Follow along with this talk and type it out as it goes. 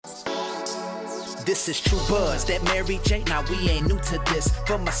This is True Buzz, that Mary J. Now we ain't new to this.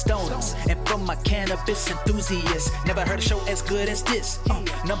 For my stoners and for my cannabis enthusiasts, never heard a show as good as this.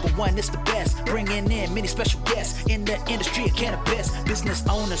 Number one, it's the best. Bringing in many special guests in the industry of cannabis. Business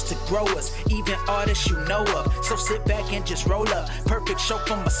owners to growers, even artists you know of. So sit back and just roll up. Perfect show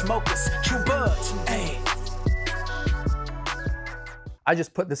for my smokers. True Buzz, hey. I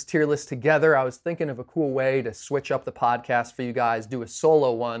just put this tier list together. I was thinking of a cool way to switch up the podcast for you guys, do a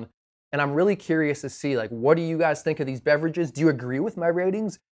solo one. And I'm really curious to see, like, what do you guys think of these beverages? Do you agree with my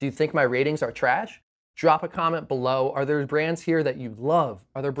ratings? Do you think my ratings are trash? Drop a comment below. Are there brands here that you love?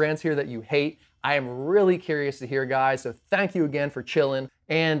 Are there brands here that you hate? I am really curious to hear, guys. So thank you again for chilling.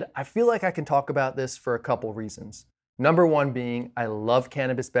 And I feel like I can talk about this for a couple reasons. Number one being, I love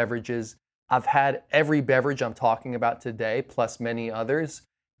cannabis beverages. I've had every beverage I'm talking about today, plus many others.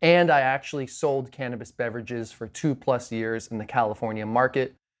 And I actually sold cannabis beverages for 2+ years in the California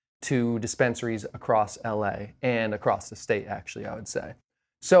market to dispensaries across LA and across the state, actually, I would say.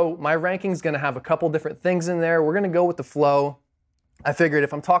 So my ranking's gonna have a couple different things in there. We're gonna go with the flow. I figured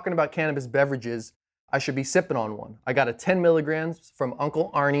if I'm talking about cannabis beverages, I should be sipping on one. I got a 10 milligrams from Uncle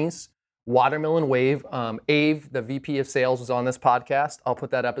Arnie's Watermelon Wave. Ave, the VP of sales, was on this podcast. I'll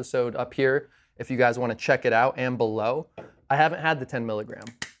put that episode up here if you guys wanna check it out, and below. I haven't had the 10 milligram.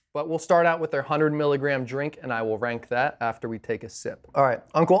 But we'll start out with their 100 milligram drink, and I will rank that after we take a sip. All right,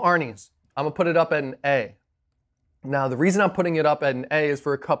 Uncle Arnie's. I'm gonna put it up at an A. Now, the reason I'm putting it up at an A is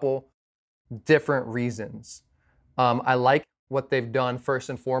for a couple different reasons. I like what they've done first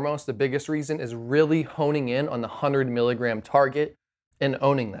and foremost. The biggest reason is really honing in on the 100 milligram target and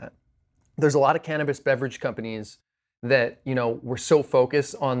owning that. There's a lot of cannabis beverage companies that, were so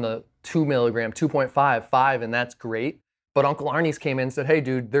focused on the 2 milligram, 2.5, 5, and that's great. But Uncle Arnie's came in and said, hey,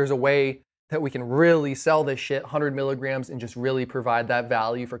 dude, there's a way that we can really sell this shit, 100 milligrams, and just really provide that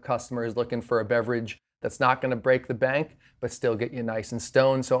value for customers looking for a beverage that's not going to break the bank, but still get you nice and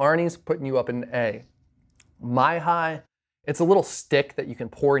stoned. So Arnie's putting you up in an A. My High, it's a little stick that you can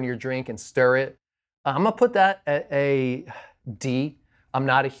pour in your drink and stir it. I'm going to put that at a D. I'm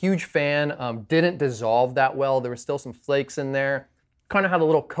not a huge fan. Didn't dissolve that well. There was still some flakes in there. Kind of had a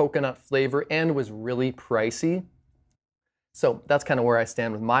little coconut flavor and was really pricey. So that's kind of where I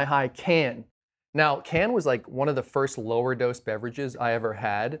stand with My High. Can. Now, Can was like one of the first lower dose beverages I ever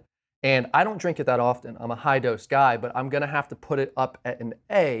had. And I don't drink it that often. I'm a high dose guy, but I'm gonna have to put it up at an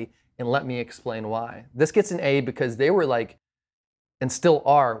A, and let me explain why. This gets an A because they were like, and still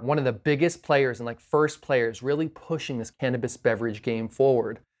are, one of the biggest players and like first players really pushing this cannabis beverage game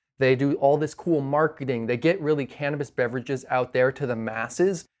forward. They do all this cool marketing. They get really cannabis beverages out there to the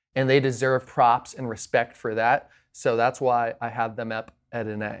masses, and they deserve props and respect for that. So that's why I have them up at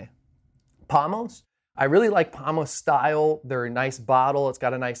an A. Pomos, I really like Pomos style. They're a nice bottle. It's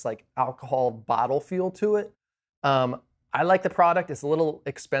got a nice like alcohol bottle feel to it. I like the product. It's a little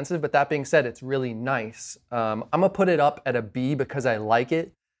expensive, but that being said, it's really nice. I'm gonna put it up at a B because I like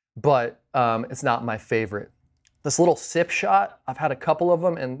it, but it's not my favorite. This little sip shot, I've had a couple of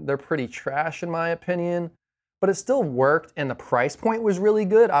them and they're pretty trash in my opinion. But it still worked, and the price point was really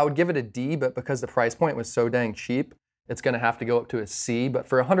good. I would give it a D, but because the price point was so dang cheap, it's gonna have to go up to a C. But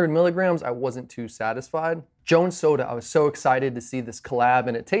for 100 milligrams, I wasn't too satisfied. Jones Soda, I was so excited to see this collab,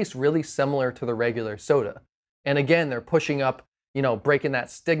 and it tastes really similar to the regular soda. And again, they're pushing up, breaking that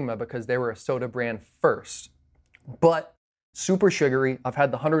stigma because they were a soda brand first. But super sugary. I've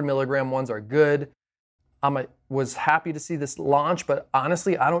had the 100 milligram ones are good. Was happy to see this launch, but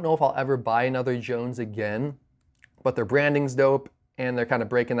honestly, I don't know if I'll ever buy another Jones again. But their branding's dope, and they're kind of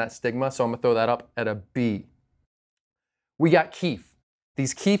breaking that stigma, so I'm gonna throw that up at a B. We got Keef.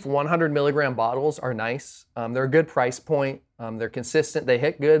 These Keef 100 milligram bottles are nice. They're a good price point. They're consistent. They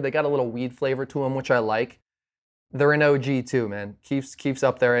hit good. They got a little weed flavor to them, which I like. They're an OG too, man. Keef's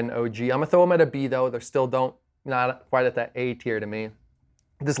up there in OG. I'm gonna throw them at a B though. They're still not quite at that A tier to me.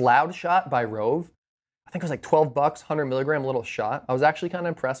 This Loud Shot by Rove, I think it was like $12, 100 milligram little shot. I was actually kind of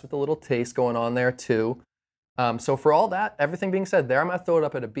impressed with the little taste going on there too. So for all that, everything being said there, I'm gonna throw it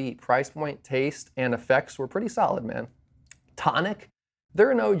up at a B. Price point, taste, and effects were pretty solid, man. Tonic, they're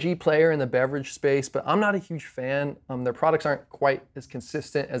an OG player in the beverage space, but I'm not a huge fan. Their products aren't quite as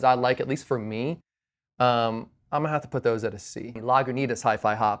consistent as I'd like, at least for me. I'm gonna have to put those at a C. Lagunitas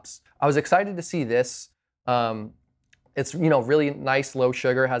Hi-Fi Hops. I was excited to see this. It's really nice, low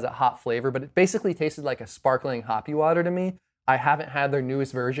sugar, has a hot flavor, but it basically tasted like a sparkling hoppy water to me. I haven't had their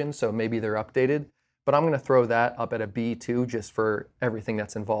newest version, so maybe they're updated. But I'm gonna throw that up at a B too, just for everything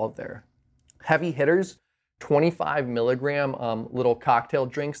that's involved there. Heavy hitters, 25 milligram little cocktail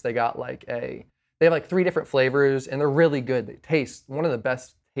drinks. They have like 3 different flavors, and they're really good. They taste one of the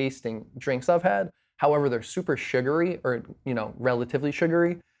best tasting drinks I've had. However, they're super sugary, or relatively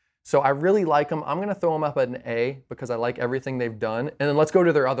sugary. So I really like them. I'm gonna throw them up at an A because I like everything they've done. And then let's go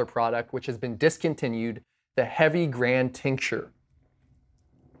to their other product, which has been discontinued, the Heavy Grand Tincture.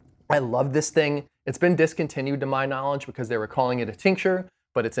 I love this thing. It's been discontinued to my knowledge because they were calling it a tincture,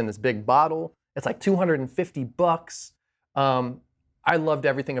 but it's in this big bottle. It's like $250. I loved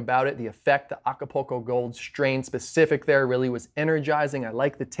everything about it. The effect, the Acapulco Gold strain specific there really was energizing. I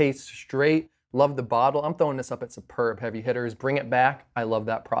like the taste straight. Love the bottle. I'm throwing this up at Superb Heavy Hitters. Bring it back. I love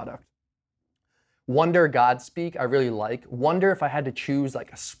that product. Wonder Godspeak, I really like. Wonder, if I had to choose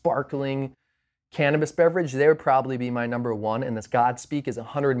like a sparkling cannabis beverage, they would probably be my number one. And this Godspeak is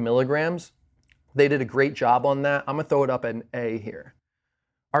 100 milligrams. They did a great job on that. I'm gonna throw it up at an A here.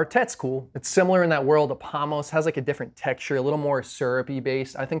 Artette's cool. It's similar in that world. Apamos has like a different texture, a little more syrupy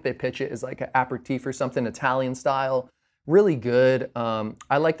based. I think they pitch it as like an aperitif or something, Italian style. Really good.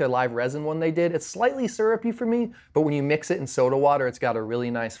 I like their live resin one they did. It's slightly syrupy for me, but when you mix it in soda water, it's got a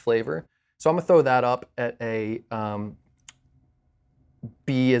really nice flavor. So I'm gonna throw that up at a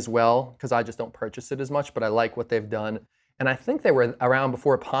B as well, because I just don't purchase it as much, but I like what they've done. And I think they were around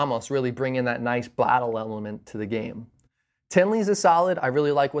before Apamos really bring in that nice bottle element to the game. Tinley's is solid. I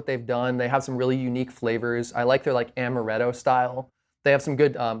really like what they've done. They have some really unique flavors. I like their like amaretto style. They have some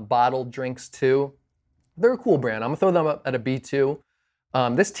good bottled drinks too. They're a cool brand. I'm gonna throw them up at a B too.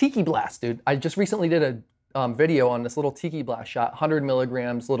 This Tiki Blast, dude. I just recently did a video on this little Tiki Blast shot, 100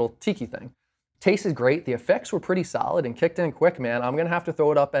 milligrams little Tiki thing. Tasted great. The effects were pretty solid and kicked in quick, man. I'm gonna have to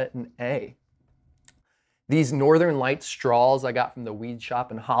throw it up at an A. These Northern Lights straws I got from the weed shop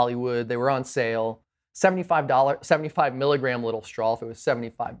in Hollywood. They were on sale. $75, 75 milligram little straw. If it was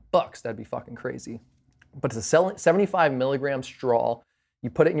 $75, that'd be fucking crazy. But it's a 75 milligram straw. You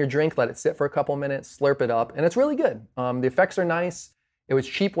put it in your drink, let it sit for a couple minutes, slurp it up, and it's really good. The effects are nice. It was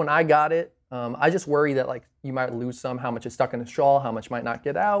cheap when I got it. I just worry that like you might lose some, how much is stuck in the straw, how much might not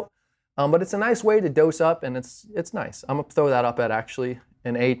get out. But it's a nice way to dose up, and it's nice. I'm gonna throw that up at actually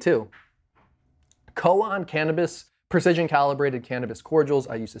an A too. Koan Cannabis, precision calibrated cannabis cordials.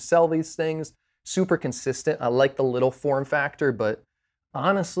 I used to sell these things. Super consistent. I like the little form factor, but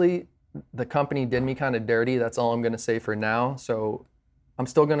honestly, the company did me kind of dirty. That's all I'm gonna say for now. So I'm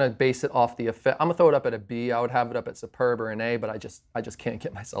still gonna base it off the effect. I'm gonna throw it up at a B. I would have it up at Superb or an A, but I just can't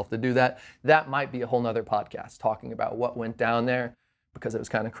get myself to do that. That might be a whole nother podcast talking about what went down there because it was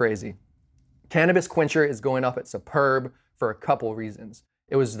kind of crazy. Cannabis Quencher is going up at Superb for a couple reasons.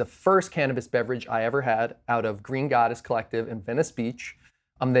 It was the first cannabis beverage I ever had out of Green Goddess Collective in Venice Beach.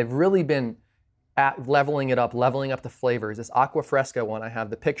 They've really been leveling it up, leveling up the flavors. This Aqua Fresca one I have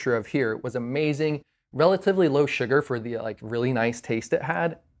the picture of here was amazing. Relatively low sugar for the like really nice taste it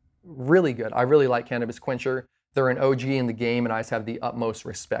had. Really good. I really like Cannabis Quencher. They're an OG in the game, and I just have the utmost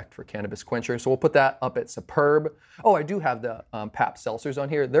respect for Cannabis Quencher. So we'll put that up at Superb. Oh, I do have the Pap seltzers on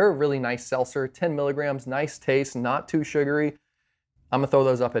here. They're a really nice seltzer, 10 milligrams, nice taste, not too sugary. I'm gonna throw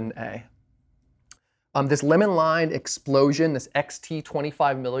those up in A. This Lemon Lime Explosion, this XT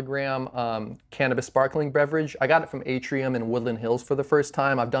 25 milligram cannabis sparkling beverage, I got it from Atrium in Woodland Hills for the first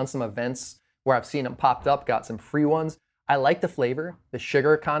time. I've done some events where I've seen them popped up, got some free ones. I like the flavor. The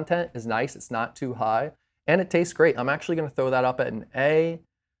sugar content is nice. It's not too high. And it tastes great. I'm actually gonna throw that up at an A.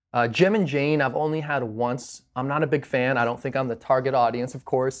 Jim and Jane, I've only had once. I'm not a big fan. I don't think I'm the target audience, of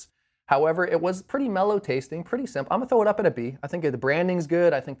course. However, it was pretty mellow tasting, pretty simple. I'm gonna throw it up at a B. I think the branding's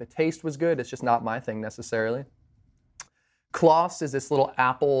good. I think the taste was good. It's just not my thing necessarily. Kloss is this little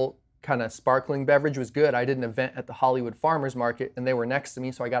apple kind of sparkling beverage. Was good. I did an event at the Hollywood Farmers Market and they were next to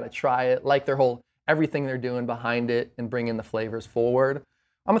me, so I got to try it. Like their whole, everything they're doing behind it and bringing the flavors forward.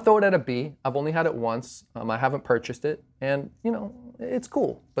 I'm gonna throw it at a B. I've only had it once. I haven't purchased it, and it's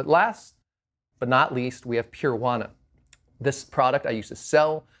cool. But last but not least, we have Pure Wana. This product I used to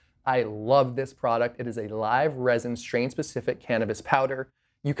sell. I love this product. It is a live resin strain-specific cannabis powder.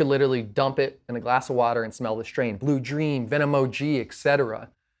 You could literally dump it in a glass of water and smell the strain. Blue Dream, Venom OG, etc.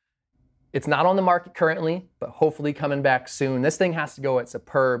 It's not on the market currently, but hopefully coming back soon. This thing has to go at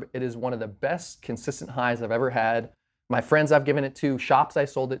Superb. It is one of the best consistent highs I've ever had. My friends I've given it to, shops I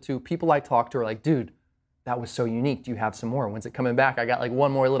sold it to, people I talked to are like, dude, that was so unique. Do you have some more? When's it coming back? I got like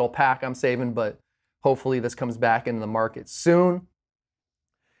one more little pack I'm saving, but hopefully this comes back into the market soon.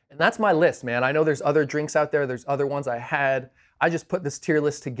 And that's my list, man. I know there's other drinks out there. There's other ones I had. I just put this tier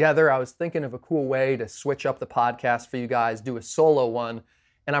list together. I was thinking of a cool way to switch up the podcast for you guys, do a solo one.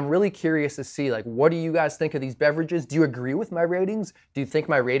 And I'm really curious to see, like, what do you guys think of these beverages? Do you agree with my ratings? Do you think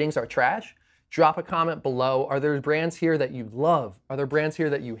my ratings are trash? Drop a comment below. Are there brands here that you love? Are there brands here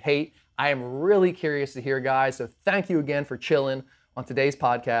that you hate? I am really curious to hear, guys. So thank you again for chilling. on today's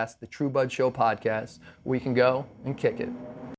podcast, the True Bud Show podcast, where you can go and kick it.